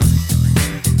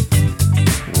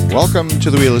Welcome to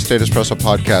the Real Estate Espresso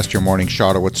Podcast, your morning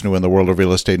shot of what's new in the world of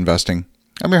real estate investing.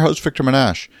 I'm your host, Victor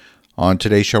Menashe. On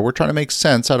today's show, we're trying to make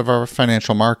sense out of our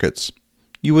financial markets.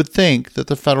 You would think that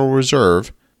the Federal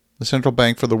Reserve, the central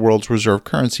bank for the world's reserve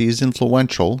currency, is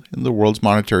influential in the world's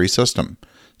monetary system.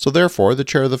 So therefore, the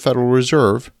chair of the Federal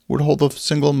Reserve would hold the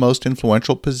single most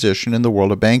influential position in the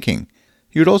world of banking.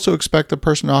 You would also expect the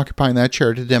person occupying that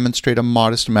chair to demonstrate a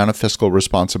modest amount of fiscal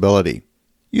responsibility.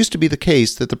 It used to be the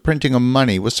case that the printing of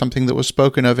money was something that was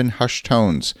spoken of in hushed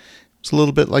tones. It was a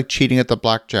little bit like cheating at the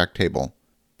blackjack table.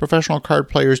 Professional card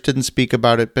players didn't speak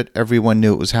about it, but everyone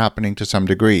knew it was happening to some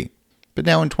degree. But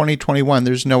now in 2021,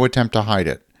 there's no attempt to hide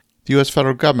it. The U.S.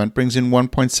 federal government brings in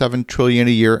 $1.7 trillion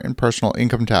a year in personal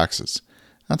income taxes.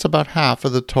 That's about half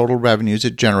of the total revenues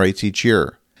it generates each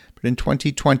year. But in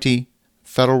 2020,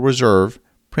 Federal Reserve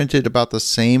printed about the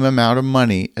same amount of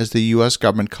money as the U.S.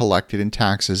 government collected in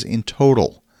taxes in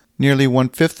total. Nearly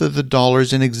one-fifth of the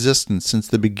dollars in existence since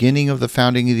the beginning of the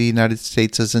founding of the United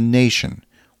States as a nation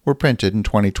were printed in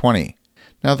 2020.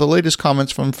 Now, the latest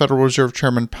comments from Federal Reserve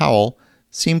Chairman Powell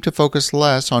seem to focus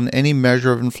less on any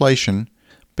measure of inflation,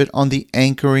 but on the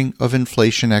anchoring of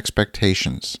inflation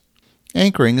expectations.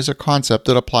 Anchoring is a concept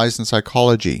that applies in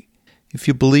psychology. If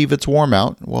you believe it's warm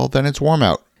out, well, then it's warm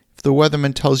out. If the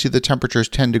weatherman tells you the temperature is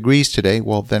 10 degrees today,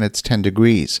 well, then it's 10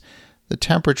 degrees. The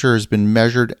temperature has been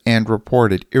measured and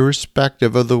reported,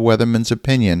 irrespective of the weatherman's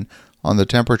opinion on the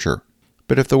temperature.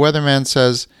 But if the weatherman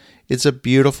says, it's a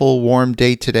beautiful warm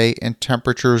day today and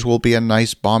temperatures will be a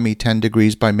nice balmy 10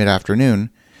 degrees by mid-afternoon,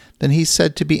 then he's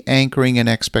said to be anchoring an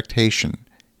expectation.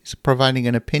 He's providing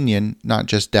an opinion, not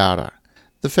just data.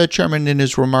 The Fed chairman, in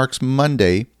his remarks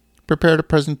Monday, prepared a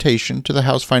presentation to the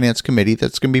House Finance Committee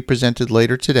that's going to be presented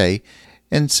later today,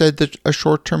 and said that a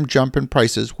short-term jump in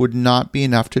prices would not be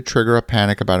enough to trigger a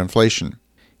panic about inflation.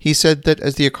 He said that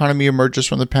as the economy emerges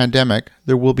from the pandemic,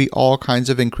 there will be all kinds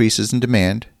of increases in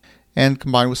demand, and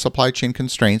combined with supply chain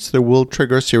constraints, there will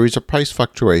trigger a series of price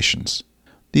fluctuations.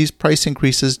 These price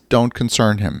increases don't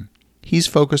concern him. He's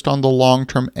focused on the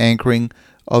long-term anchoring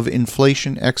of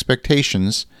inflation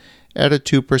expectations at a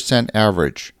 2%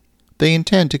 average. They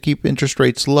intend to keep interest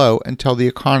rates low until the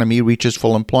economy reaches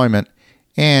full employment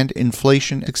and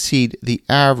inflation exceed the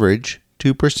average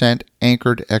 2%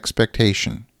 anchored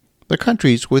expectation. The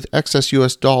countries with excess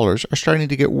U.S. dollars are starting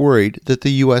to get worried that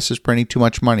the U.S. is printing too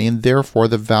much money and therefore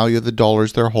the value of the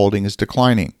dollars they're holding is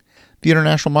declining. The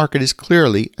international market is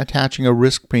clearly attaching a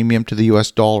risk premium to the U.S.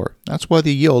 dollar. That's why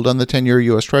the yield on the 10-year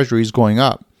U.S. Treasury is going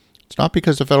up. It's not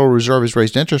because the Federal Reserve has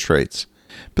raised interest rates,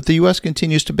 but the U.S.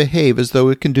 continues to behave as though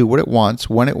it can do what it wants,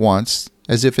 when it wants,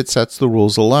 as if it sets the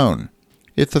rules alone.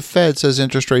 If the Fed says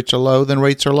interest rates are low, then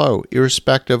rates are low,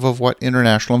 irrespective of what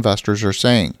international investors are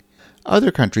saying.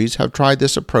 Other countries have tried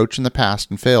this approach in the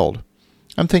past and failed.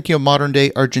 I'm thinking of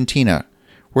modern-day Argentina,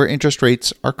 where interest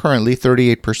rates are currently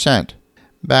 38%.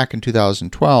 Back in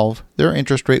 2012, their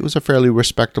interest rate was a fairly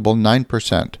respectable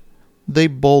 9%. They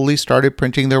boldly started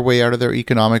printing their way out of their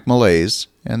economic malaise,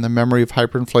 and the memory of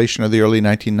hyperinflation of the early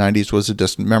 1990s was a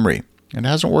distant memory. It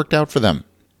hasn't worked out for them.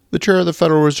 The chair of the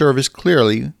Federal Reserve is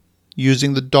clearly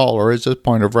using the dollar as a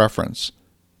point of reference.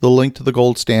 The link to the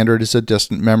gold standard is a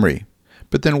distant memory.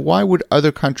 But then why would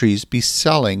other countries be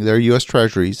selling their U.S.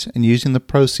 treasuries and using the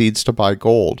proceeds to buy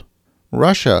gold?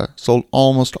 Russia sold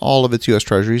almost all of its U.S.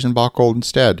 treasuries and bought gold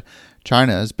instead.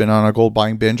 China has been on a gold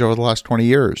buying binge over the last 20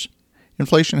 years.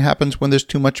 Inflation happens when there's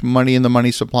too much money in the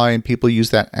money supply and people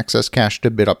use that excess cash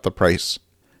to bid up the price.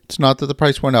 It's not that the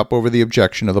price went up over the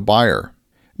objection of the buyer.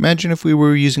 Imagine if we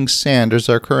were using sand as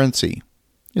our currency.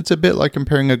 It's a bit like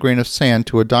comparing a grain of sand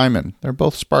to a diamond. They're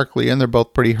both sparkly and they're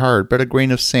both pretty hard, but a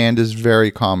grain of sand is very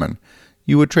common.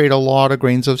 You would trade a lot of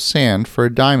grains of sand for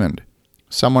a diamond.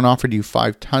 If someone offered you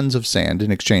 5 tons of sand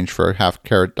in exchange for a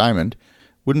half-carat diamond,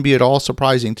 wouldn't be at all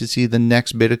surprising to see the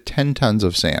next bid at 10 tons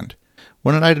of sand.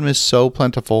 When an item is so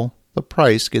plentiful, the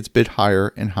price gets bid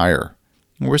higher and higher.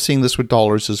 And we're seeing this with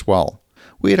dollars as well.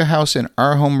 We had a house in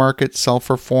our home market sell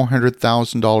for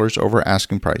 $400,000 over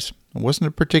asking price. It wasn't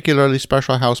a particularly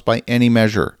special house by any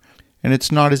measure, and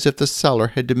it's not as if the seller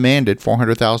had demanded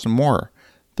 $400,000 more.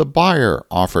 The buyer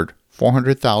offered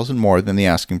 $400,000 more than the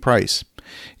asking price.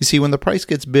 You see, when the price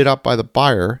gets bid up by the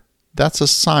buyer, that's a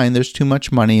sign there's too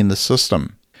much money in the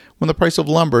system. When the price of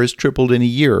lumber has tripled in a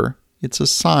year, it's a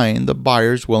sign the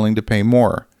buyer's willing to pay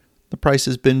more. The price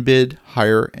has been bid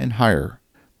higher and higher.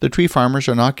 The tree farmers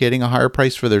are not getting a higher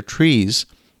price for their trees.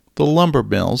 The lumber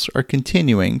mills are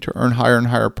continuing to earn higher and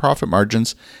higher profit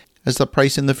margins as the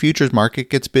price in the futures market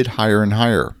gets bid higher and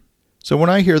higher. So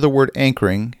when I hear the word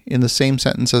anchoring in the same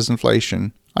sentence as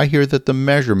inflation, I hear that the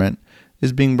measurement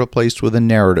is being replaced with a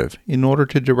narrative in order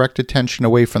to direct attention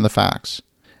away from the facts.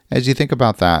 As you think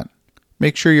about that,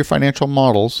 make sure your financial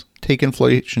models take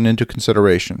inflation into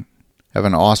consideration. Have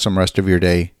an awesome rest of your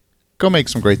day. Go make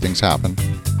some great things happen.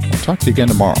 I'll talk to you again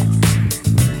tomorrow.